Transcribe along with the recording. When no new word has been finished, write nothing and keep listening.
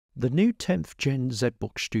The new 10th Gen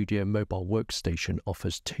ZBook Studio mobile workstation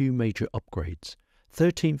offers two major upgrades: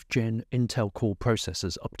 13th Gen Intel Core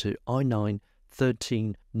processors up to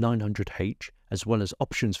i9-13900H, as well as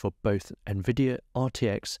options for both NVIDIA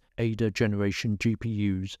RTX Ada generation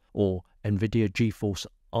GPUs or NVIDIA GeForce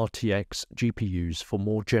RTX GPUs for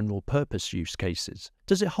more general purpose use cases.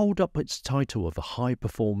 Does it hold up its title of a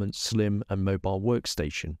high-performance, slim and mobile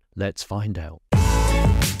workstation? Let's find out.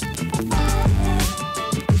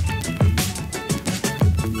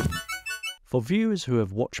 For viewers who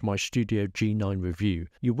have watched my Studio G9 review,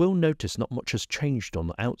 you will notice not much has changed on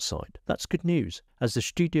the outside. That's good news, as the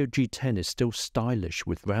Studio G10 is still stylish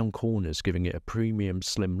with round corners giving it a premium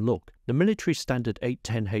slim look. The military standard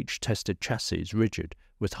 810H tested chassis is rigid,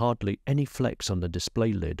 with hardly any flex on the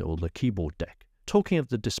display lid or the keyboard deck. Talking of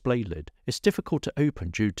the display lid, it's difficult to open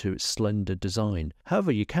due to its slender design.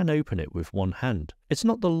 However, you can open it with one hand. It's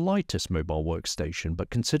not the lightest mobile workstation, but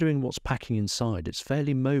considering what's packing inside, it's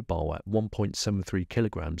fairly mobile at 1.73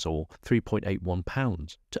 kilograms or 3.81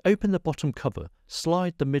 pounds. To open the bottom cover,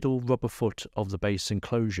 slide the middle rubber foot of the base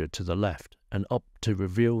enclosure to the left and up to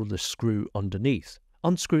reveal the screw underneath.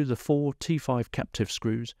 Unscrew the 4 T5 captive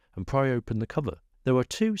screws and pry open the cover. There are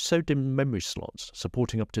two SODIMM memory slots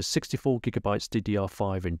supporting up to 64GB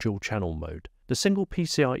DDR5 in dual channel mode. The single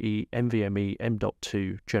PCIe NVMe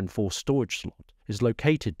M.2 Gen4 storage slot is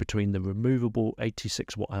located between the removable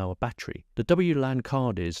 86 Wh battery. The WLAN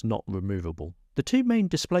card is not removable. The two main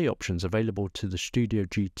display options available to the Studio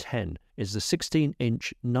G10 is the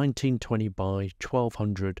 16-inch 1920 by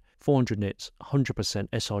 1200 400 nits 100%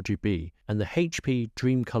 sRGB and the HP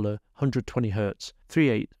Dreamcolor 120Hz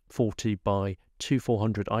 3840 by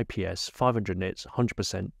 2400 IPS 500 nits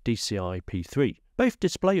 100% DCI-P3. Both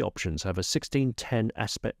display options have a 16:10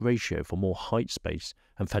 aspect ratio for more height space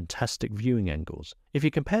and fantastic viewing angles. If you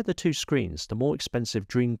compare the two screens, the more expensive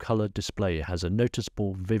Dreamcolor display has a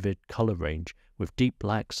noticeable vivid color range with deep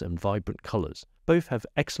blacks and vibrant colors. Both have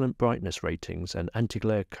excellent brightness ratings and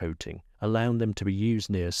anti-glare coating, allowing them to be used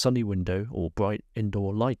near a sunny window or bright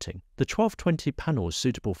indoor lighting. The 1220 panel is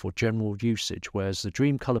suitable for general usage, whereas the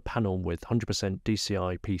Dreamcolor panel with 100%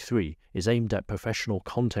 DCI-P3 is aimed at professional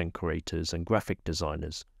content creators and graphic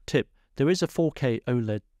designers. Tip: there is a 4K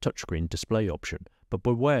OLED touchscreen display option, but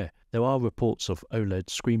beware, there are reports of OLED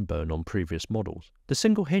screen burn on previous models. The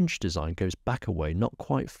single hinge design goes back away, not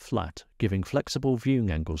quite flat, giving flexible viewing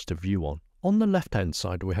angles to view on. On the left-hand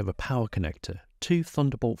side, we have a power connector, two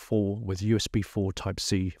Thunderbolt 4 with USB 4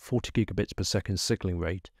 Type-C 40GB per second signaling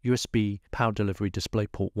rate, USB power delivery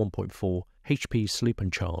DisplayPort 1.4, HP Sleep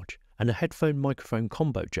and Charge, and a headphone microphone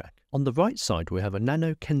combo jack. On the right side, we have a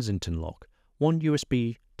Nano Kensington lock, one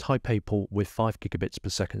USB Type-A port with 5GB per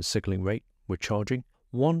second signaling rate with charging,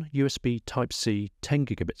 one USB Type-C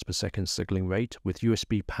 10GB per second signaling rate with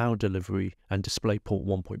USB power delivery and DisplayPort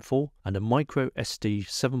 1.4, and a micro SD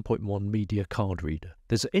 7.1 media card reader.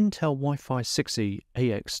 There's an Intel Wi-Fi 6E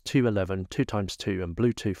AX211 2x2 and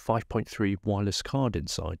Bluetooth 5.3 wireless card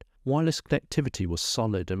inside. Wireless connectivity was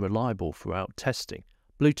solid and reliable throughout testing.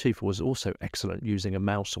 Bluetooth was also excellent using a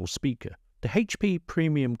mouse or speaker. The HP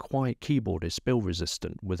Premium Quiet keyboard is spill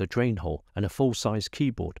resistant with a drain hole and a full-size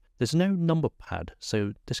keyboard. There's no number pad,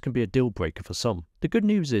 so this can be a deal breaker for some. The good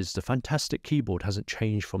news is the fantastic keyboard hasn't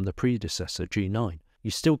changed from the predecessor G9.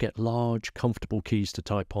 You still get large, comfortable keys to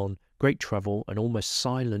type on, great travel and almost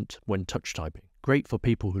silent when touch typing. Great for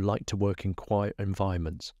people who like to work in quiet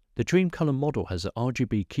environments. The Dreamcolor model has an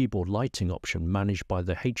RGB keyboard lighting option managed by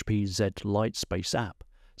the HP Z Lightspace app.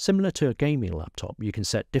 Similar to a gaming laptop, you can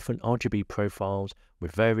set different RGB profiles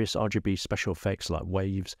with various RGB special effects like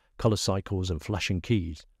waves, color cycles and flashing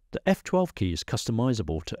keys. The F12 key is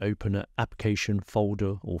customizable to open an application,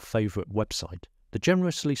 folder or favorite website. The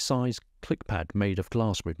generously sized clickpad made of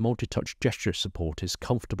glass with multi-touch gesture support is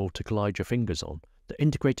comfortable to glide your fingers on. The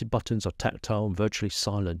integrated buttons are tactile and virtually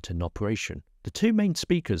silent in operation. The two main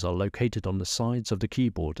speakers are located on the sides of the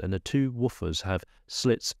keyboard and the two woofers have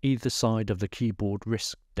slits either side of the keyboard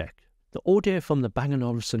wrist deck. The audio from the Bang &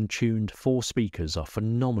 Olufsen tuned 4 speakers are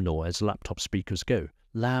phenomenal as laptop speakers go.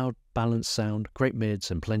 Loud, balanced sound, great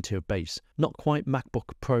mids and plenty of bass. Not quite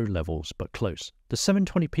MacBook Pro levels, but close. The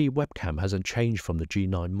 720p webcam hasn't changed from the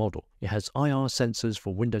G9 model. It has IR sensors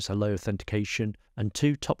for Windows Hello authentication and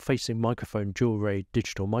 2 top-facing microphone dual-array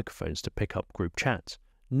digital microphones to pick up group chats.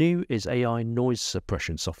 New is AI noise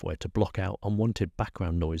suppression software to block out unwanted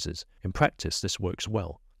background noises. In practice, this works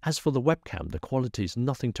well. As for the webcam, the quality is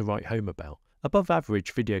nothing to write home about. Above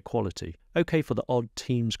average video quality, okay for the odd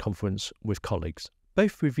Teams conference with colleagues.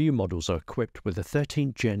 Both review models are equipped with a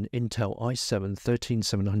 13th Gen Intel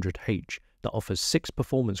i7-13700H that offers 6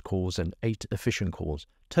 performance cores and 8 efficient cores,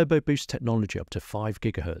 turbo boost technology up to 5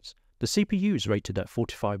 GHz. The CPU is rated at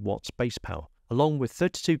 45 watts base power, along with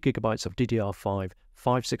 32 GB of DDR5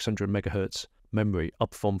 5600 MHz memory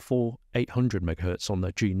up from 800 MHz on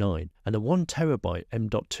the G9, and a 1 TB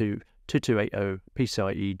M.2 2280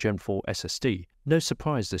 PCIe Gen4 SSD. No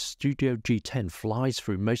surprise the Studio G10 flies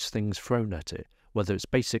through most things thrown at it, whether it's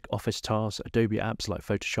basic office tasks, Adobe apps like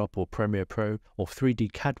Photoshop or Premiere Pro, or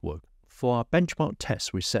 3D CAD work. For our benchmark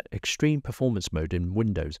tests, we set Extreme Performance Mode in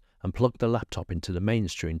Windows and plugged the laptop into the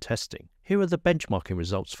mainstream testing. Here are the benchmarking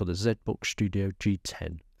results for the ZBook Studio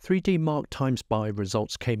G10. 3D Mark times by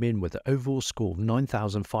results came in with an overall score of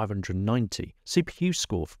 9,590, CPU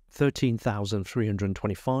score of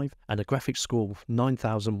 13,325, and a graphics score of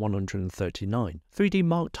 9,139. 3D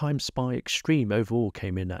Mark times by Extreme overall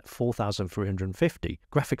came in at 4,350,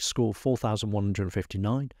 graphics score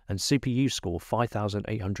 4,159, and CPU score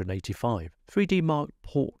 5,885. 3D Mark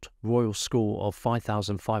Port Royal score of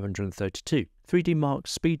 5,532, 3D Mark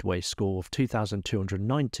Speedway score of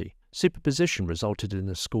 2,290. Superposition resulted in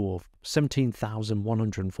a score of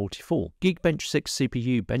 17,144. Geekbench 6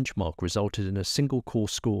 CPU benchmark resulted in a single core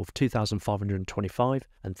score of 2,525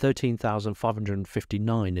 and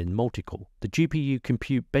 13,559 in multi-core. The GPU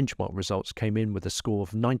compute benchmark results came in with a score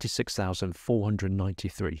of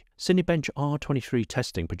 96,493. Cinebench R23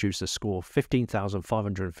 testing produced a score of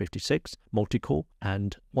 15,556 multi-core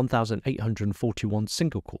and 1,841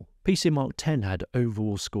 single-core. PC Mark 10 had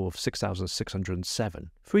overall score of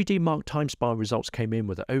 6,607. 3D Mark TimeSpy results came in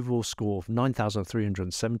with an overall score of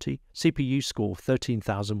 9,370, CPU score of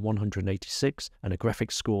 13,186, and a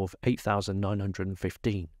graphics score of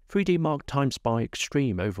 8,915. 3D Mark TimeSpy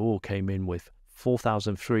Extreme overall came in with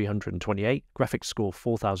 4,328, graphics score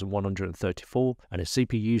 4,134, and a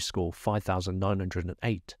CPU score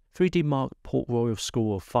 5,908. 3D Mark Port Royal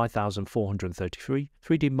score of 5,433,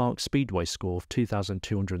 3D Mark Speedway score of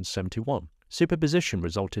 2,271. Superposition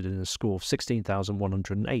resulted in a score of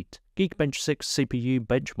 16,108. Geekbench 6 CPU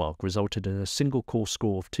benchmark resulted in a single core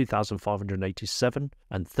score of 2,587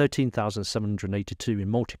 and 13,782 in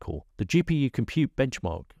multi-core. The GPU compute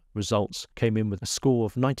benchmark results came in with a score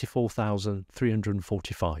of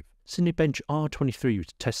 94,345. Cinebench R23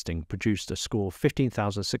 testing produced a score of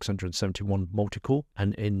 15,671 multi-core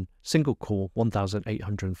and in single-core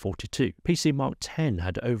 1,842. PC Mark 10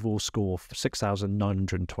 had an overall score of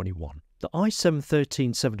 6,921. The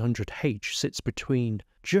i7-13700H sits between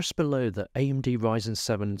just below the AMD Ryzen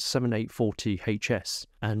 7 7840HS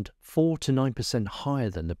and 4 to 9%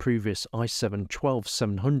 higher than the previous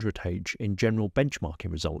i7-12700H in general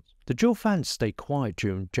benchmarking results. The dual fans stay quiet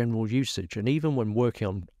during general usage, and even when working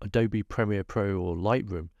on Adobe Premiere Pro or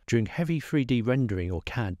Lightroom, during heavy 3D rendering or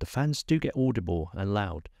CAD, the fans do get audible and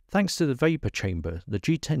loud. Thanks to the vapor chamber, the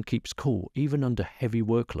G10 keeps cool even under heavy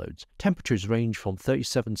workloads. Temperatures range from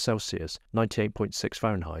 37 Celsius (98.6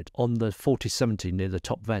 Fahrenheit) on the 4070 near the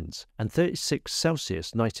top vents, and 36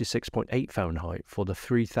 Celsius (96.8 Fahrenheit) for the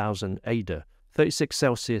 3000 Ada, 36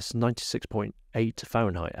 Celsius (96.8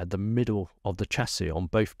 Fahrenheit) at the middle of the chassis on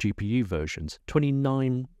both GPU versions,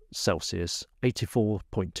 29 Celsius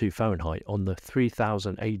 (84.2 Fahrenheit) on the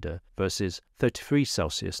 3000 Ada versus 33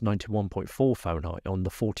 Celsius (91.4 Fahrenheit) on the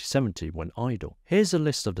 4070 when idle. Here's a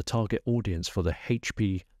list of the target audience for the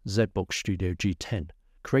HP ZBook Studio G10: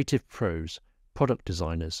 creative pros, product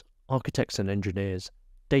designers, architects and engineers,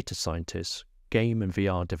 data scientists, game and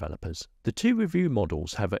VR developers. The two review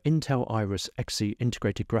models have an Intel Iris Xe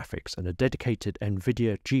integrated graphics and a dedicated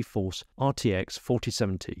Nvidia GeForce RTX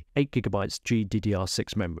 4070 8GB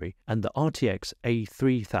GDDR6 memory, and the RTX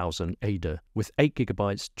A3000 Ada with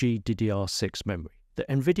 8GB GDDR6 memory. The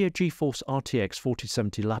Nvidia GeForce RTX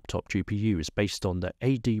 4070 laptop GPU is based on the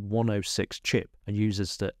AD106 chip and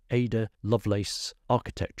uses the Ada Lovelace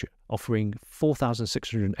architecture, offering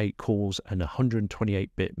 4,608 cores and a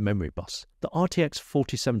 128-bit memory bus. The RTX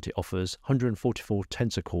 4070 offers 144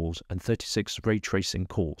 tensor cores and 36 ray tracing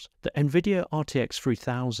cores. The Nvidia RTX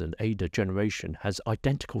 3000 Ada generation has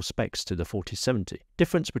identical specs to the 4070.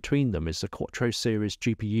 Difference between them is the Quattro series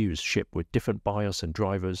GPUs ship with different BIOS and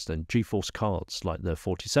drivers than GeForce cards like the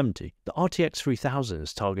 4070. The RTX 3000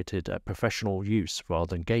 is targeted at professional use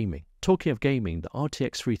rather than gaming. Talking of gaming, the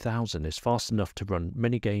RTX 3000 is fast enough to run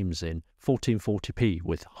many games in 1440p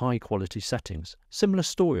with high quality settings. Similar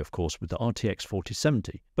story of course with the RTX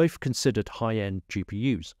 4070, both considered high-end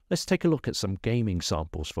GPUs. Let's take a look at some gaming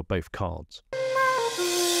samples for both cards.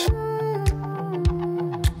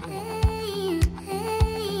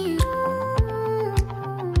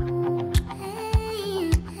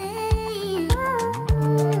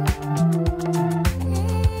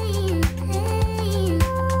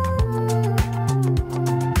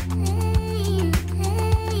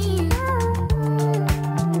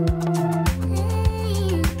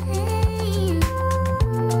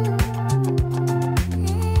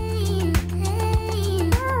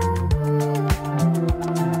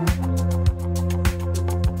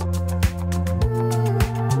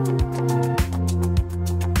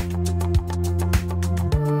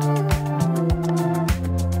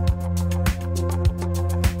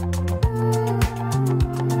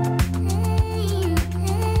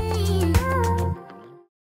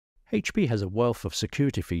 HP has a wealth of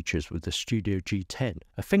security features with the Studio G10,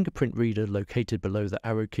 a fingerprint reader located below the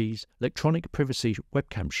arrow keys, electronic privacy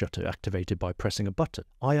webcam shutter activated by pressing a button,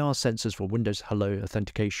 IR sensors for Windows Hello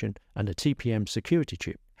authentication, and a TPM security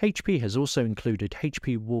chip. HP has also included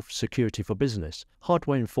HP Wolf Security for Business,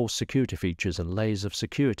 hardware-enforced security features and layers of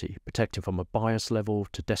security, protecting from a BIOS level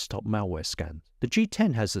to desktop malware scans. The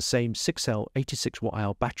G10 has the same 6L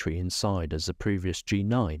 86Wh battery inside as the previous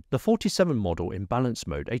G9. The 47 model in balance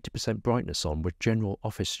mode 80% brightness on with general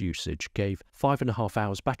office usage gave 5.5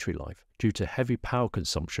 hours battery life due to heavy power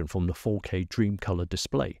consumption from the 4K Dreamcolor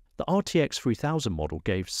display. The RTX 3000 model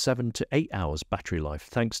gave 7 to 8 hours battery life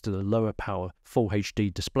thanks to the lower power Full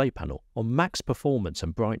HD display panel. On max performance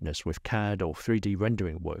and brightness with CAD or 3D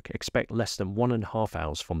rendering work, expect less than 1.5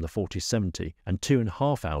 hours from the 4070 and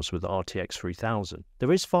 2.5 hours with the RTX 3000.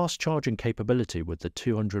 There is fast charging capability with the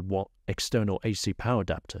 200-watt external AC power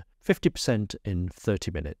adapter, 50% in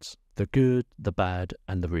 30 minutes. The good, the bad,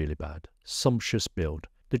 and the really bad. Sumptuous Build.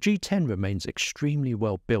 The G10 remains extremely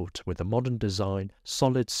well built with a modern design,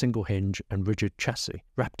 solid single hinge and rigid chassis,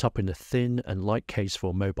 wrapped up in a thin and light case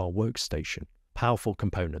for a mobile workstation. Powerful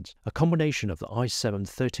components. A combination of the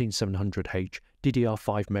i7-13700H,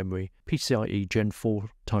 DDR5 memory, PCIe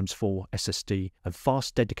Gen4x4 SSD, and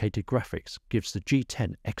fast dedicated graphics gives the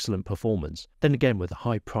G10 excellent performance. Then again, with a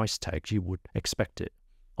high price tag, you would expect it.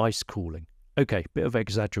 Ice cooling. Okay, bit of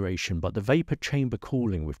exaggeration, but the vapor chamber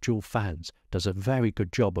cooling with dual fans does a very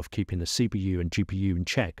good job of keeping the CPU and GPU in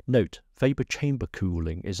check. Note, vapor chamber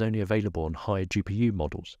cooling is only available on higher GPU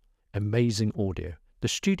models. Amazing audio. The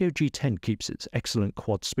Studio G10 keeps its excellent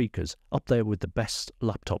quad speakers up there with the best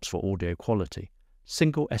laptops for audio quality.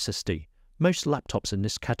 Single SSD. Most laptops in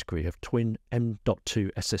this category have twin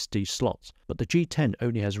M.2 SSD slots, but the G10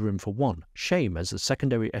 only has room for one. Shame, as the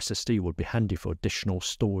secondary SSD would be handy for additional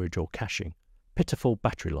storage or caching. Pitiful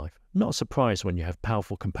battery life. Not a surprise when you have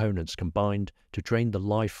powerful components combined to drain the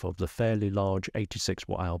life of the fairly large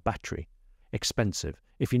 86Wh battery. Expensive.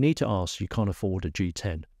 If you need to ask, you can't afford a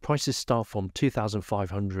G10. Prices start from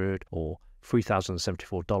 $2,500 or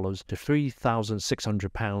 $3,074 to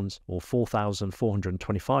 £3,600 or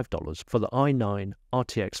 $4,425 for the i9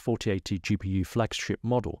 RTX 4080 GPU flagship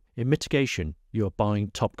model. In mitigation, you are buying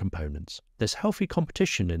top components. There's healthy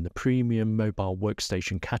competition in the premium mobile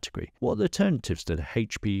workstation category. What are the alternatives to the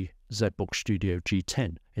HP ZBook Studio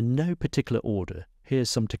G10? In no particular order, here's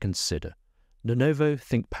some to consider. Lenovo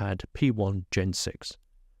ThinkPad P1 Gen 6,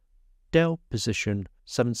 Dell Precision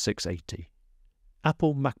 7680,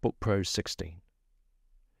 Apple MacBook Pro 16,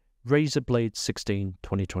 Razer Blade 16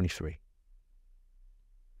 2023,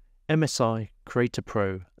 MSI Creator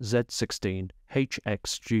Pro Z16 HX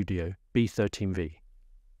Studio B13V,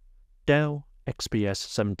 Dell XPS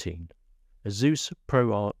 17, Asus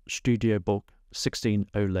ProArt Studio Book 16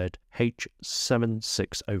 OLED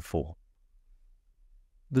H7604.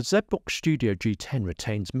 The ZBook Studio G10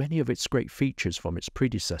 retains many of its great features from its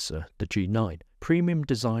predecessor, the G9. Premium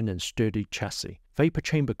design and sturdy chassis. Vapor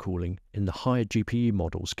chamber cooling in the higher GPU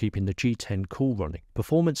models keeping the G10 cool running.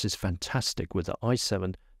 Performance is fantastic with the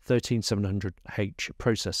i7-13700H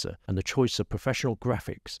processor and the choice of professional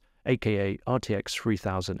graphics, aka RTX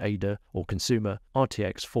 3000 Ada or consumer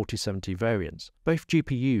RTX 4070 variants. Both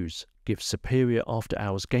GPUs give superior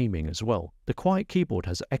after-hours gaming as well. The quiet keyboard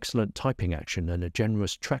has excellent typing action and a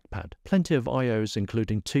generous trackpad. Plenty of IOs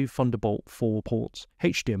including 2 Thunderbolt 4 ports,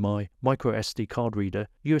 HDMI, microSD card reader,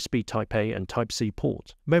 USB Type-A and Type-C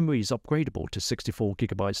port. Memory is upgradable to 64GB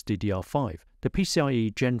DDR5. The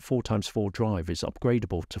PCIe Gen4x4 drive is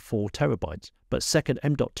upgradable to 4TB, but second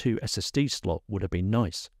M.2 SSD slot would have been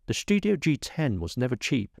nice. The Studio G10 was never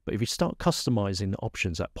cheap, but if you start customizing the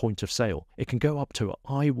options at point of sale, it can go up to an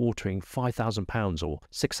eye-watering £5,000 or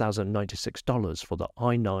 $6,096 for the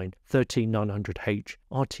i9 13900H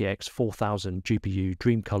RTX 4000 GPU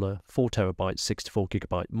Dreamcolor 4TB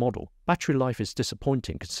 64GB model. Battery life is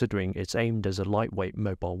disappointing considering it's aimed as a lightweight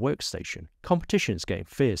mobile workstation. Competition is getting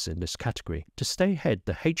fierce in this category. To stay ahead,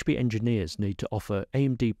 the HP engineers need to offer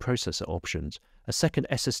AMD processor options, a second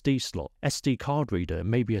SSD slot, SD card reader, and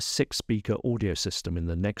maybe a 6-speaker audio system in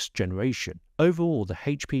the next generation. Overall, the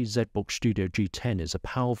HP ZBook Studio G10 is a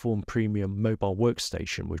powerful and premium mobile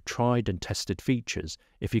workstation with tried and tested features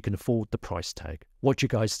if you can afford the price tag. What do you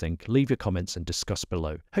guys think? Leave your comments and discuss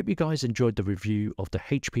below. Hope you guys enjoyed the review of the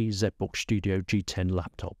HP ZBook Studio G10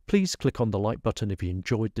 laptop. Please click on the like button if you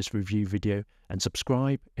enjoyed this review video and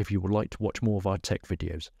subscribe if you would like to watch more of our tech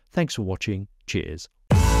videos. Thanks for watching. Cheers.